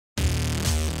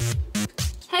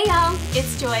Hey y'all,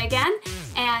 it's Joy again,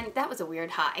 and that was a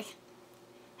weird hi.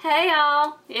 Hey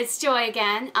y'all, it's Joy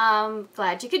again.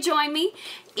 Glad you could join me.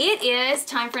 It is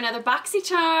time for another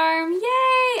Boxycharm.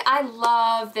 Yay! I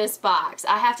love this box.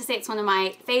 I have to say it's one of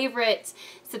my favorite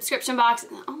subscription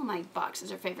boxes. All my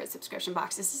boxes are favorite subscription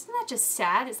boxes. Isn't that just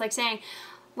sad? It's like saying,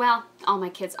 well, all my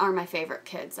kids are my favorite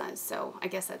kids, so I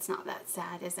guess that's not that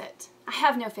sad, is it? I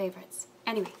have no favorites.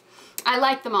 Anyway, I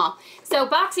like them all. So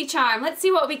Boxycharm, let's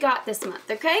see what we got this month,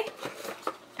 okay?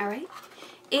 All right.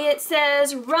 It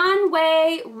says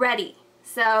Runway Ready.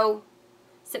 So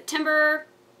September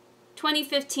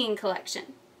 2015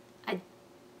 collection. I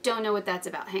don't know what that's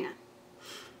about. Hang on.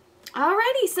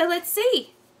 Alrighty, so let's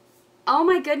see. Oh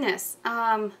my goodness.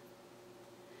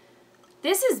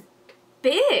 This is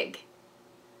big.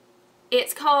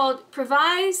 It's called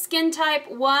Provide Skin Type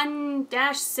 1-6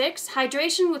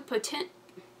 Hydration with Potent...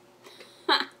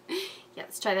 Yeah,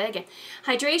 let's try that again.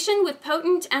 Hydration with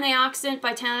potent antioxidant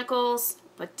botanicals...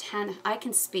 I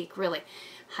can speak, really.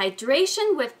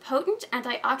 Hydration with potent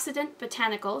antioxidant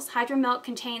botanicals. Hydro Milk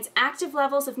contains active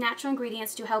levels of natural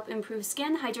ingredients to help improve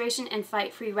skin hydration and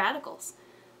fight free radicals.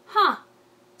 Huh.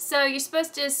 So you're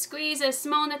supposed to squeeze a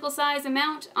small nickel-sized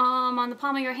amount on the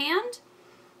palm of your hand,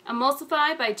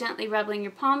 emulsify by gently rubbing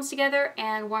your palms together,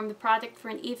 and warm the product for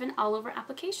an even all-over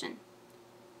application.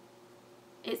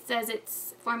 It says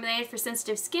it's formulated for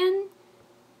sensitive skin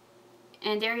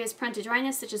and areas prone to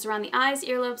dryness, such as around the eyes,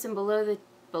 earlobes, and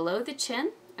below the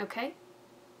chin. Okay.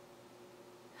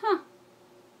 Huh.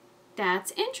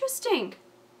 That's interesting.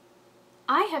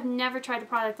 I have never tried a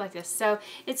product like this. So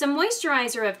it's a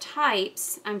moisturizer of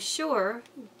types, I'm sure,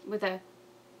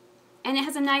 and it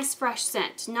has a nice fresh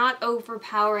scent, not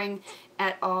overpowering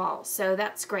at all. So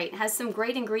that's great. It has some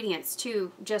great ingredients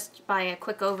too, just by a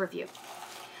quick overview.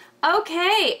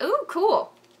 Okay, ooh,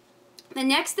 cool. The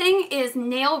next thing is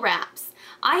nail wraps.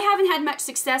 I haven't had much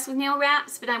success with nail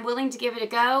wraps, but I'm willing to give it a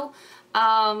go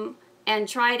and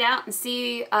try it out and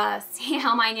see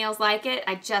how my nails like it.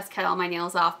 I just cut all my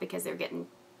nails off because they were getting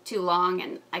too long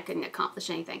and I couldn't accomplish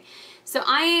anything. So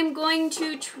I am going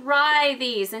to try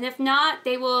these, and if not,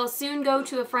 they will soon go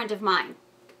to a friend of mine.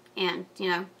 And, you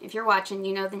know, if you're watching,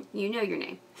 you know your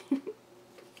name.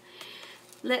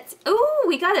 Ooh,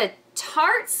 we got a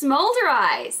Tarte Smolder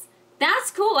Eyes.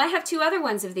 That's cool. I have two other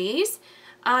ones of these.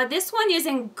 This one is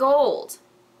in gold.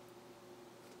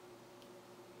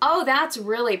 Oh, that's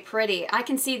really pretty. I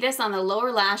can see this on the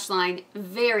lower lash line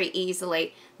very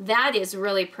easily. That is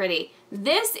really pretty.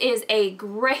 This is a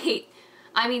great,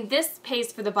 I mean, this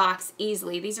pays for the box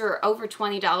easily. These are over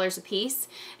 $20 a piece,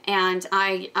 and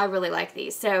I really like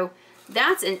these. So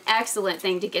that's an excellent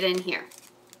thing to get in here.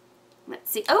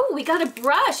 Let's see. Oh, we got a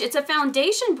brush. It's a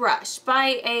foundation brush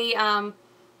by a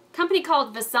company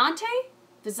called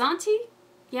Visanti?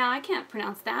 Yeah, I can't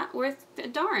pronounce that.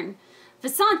 Darn.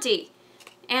 Visanti.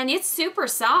 And it's super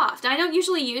soft. I don't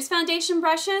usually use foundation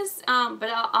brushes, but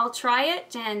I'll try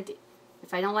it, and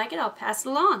if I don't like it, I'll pass it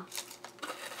along.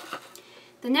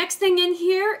 The next thing in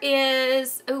here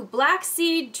is, Black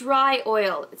Seed Dry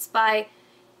Oil. It's by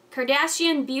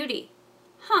Kardashian Beauty.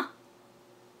 Huh.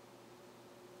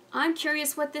 I'm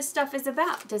curious what this stuff is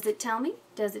about. Does it tell me?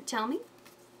 Does it tell me?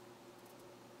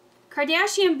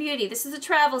 Kardashian Beauty. This is a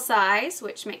travel size,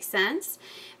 which makes sense.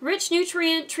 Rich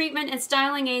nutrient treatment and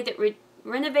styling aid that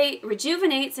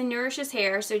rejuvenates and nourishes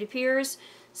hair so it appears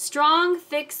strong,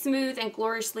 thick, smooth, and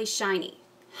gloriously shiny.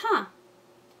 Huh.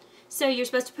 So you're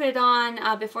supposed to put it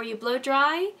on before you blow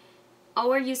dry,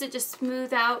 or use it to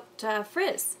smooth out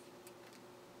frizz.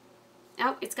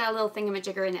 Oh, it's got a little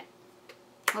thingamajigger in it.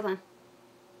 Hold on.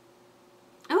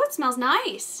 Oh, it smells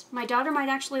nice. My daughter might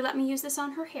actually let me use this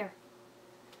on her hair.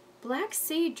 Black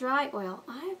Seed Dry Oil.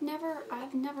 I've never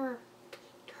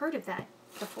heard of that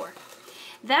before.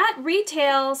 That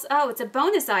retails, oh, it's a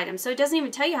bonus item, so it doesn't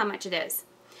even tell you how much it is.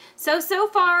 So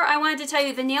far, I wanted to tell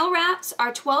you the nail wraps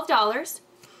are $12.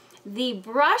 The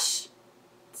brush,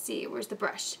 let's see, where's the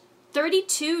brush?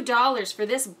 $32 for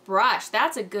this brush.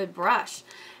 That's a good brush.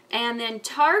 And then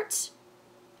Tarte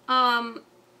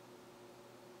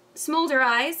Smolder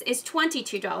Eyes is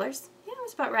 $22. Yeah,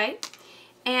 that's about right.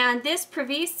 And this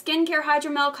Previce Skincare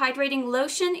Hydro Milk Hydrating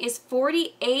Lotion is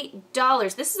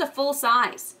 $48. This is a full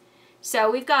size. So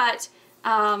we've got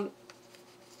 4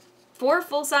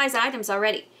 full-size items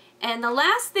already. And the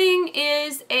last thing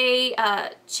is a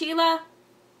Chila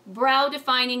Brow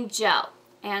Defining Gel.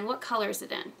 And what color is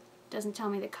it in? Doesn't tell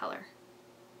me the color.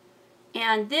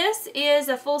 And this is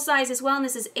a full size as well, and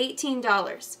this is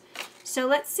 $18. So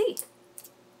let's see.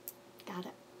 Got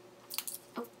it.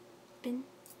 Open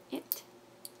it.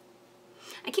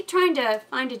 I I keep trying to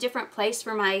find a different place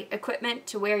for my equipment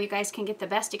to where you guys can get the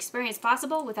best experience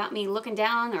possible without me looking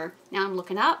down, or now I'm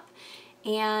looking up.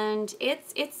 And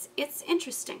it's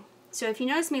interesting. So if you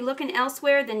notice me looking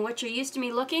elsewhere than what you're used to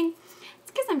me looking, it's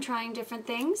because I'm trying different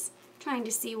things, trying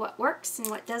to see what works and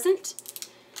what doesn't.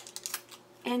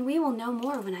 And we will know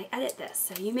more when I edit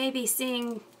this. So you may be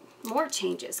seeing more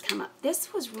changes come up.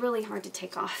 This was really hard to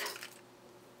take off.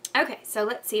 Okay, so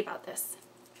let's see about this.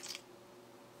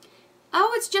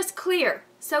 Oh, it's just clear.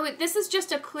 So this is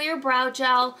just a clear brow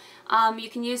gel. You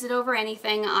can use it over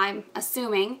anything, I'm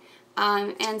assuming.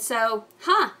 And so,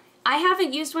 I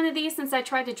haven't used one of these since I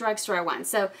tried the drugstore one.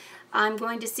 So I'm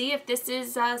going to see if this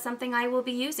is something I will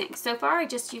be using. So far, I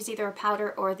just use either a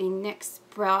powder or the NYX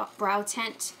brow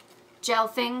tint gel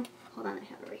thing. Hold on, I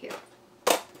have it right here.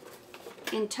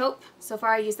 In taupe. So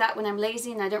far, I use that when I'm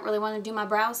lazy and I don't really want to do my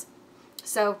brows.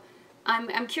 So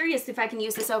I'm curious if I can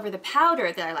use this over the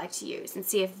powder that I like to use and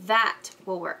see if that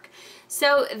will work.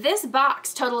 So this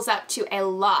box totals up to a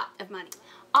lot of money.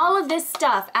 All of this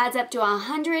stuff adds up to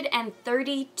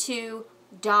 $132.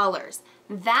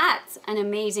 That's an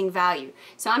amazing value.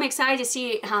 So I'm excited to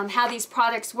see how these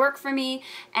products work for me,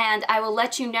 and I will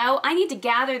let you know. I need to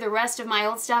gather the rest of my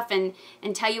old stuff and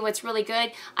tell you what's really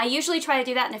good. I usually try to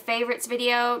do that in a favorites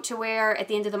video, to where at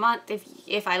the end of the month,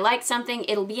 if I like something,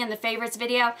 it'll be in the favorites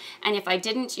video, and if I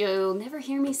didn't, you'll never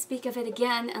hear me speak of it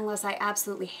again unless I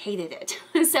absolutely hated it.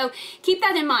 So keep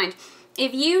that in mind.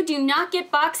 If you do not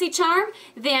get Boxycharm,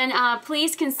 then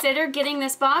please consider getting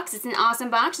this box. It's an awesome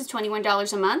box. It's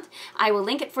 $21 a month. I will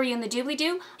link it for you in the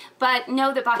doobly-doo. But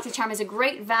know that Boxycharm is a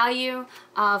great value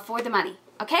for the money.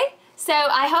 Okay? So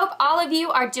I hope all of you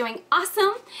are doing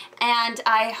awesome, and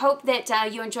I hope that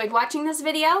you enjoyed watching this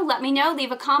video. Let me know.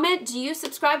 Leave a comment. Do you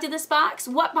subscribe to this box?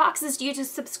 What boxes do you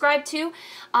subscribe to?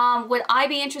 Would I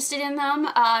be interested in them?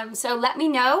 So let me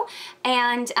know,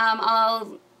 and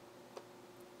I'll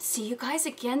see you guys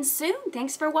again soon.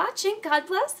 Thanks for watching. God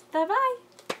bless. Bye-bye.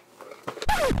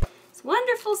 It's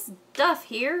wonderful stuff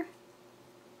here.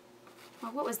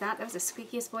 Well, what was that? That was the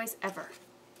squeakiest voice ever.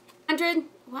 100.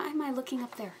 Why am I looking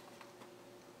up there?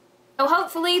 So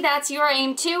hopefully that's your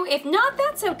aim too. If not,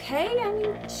 that's okay. I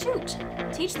mean, shoot.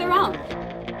 Teach their own.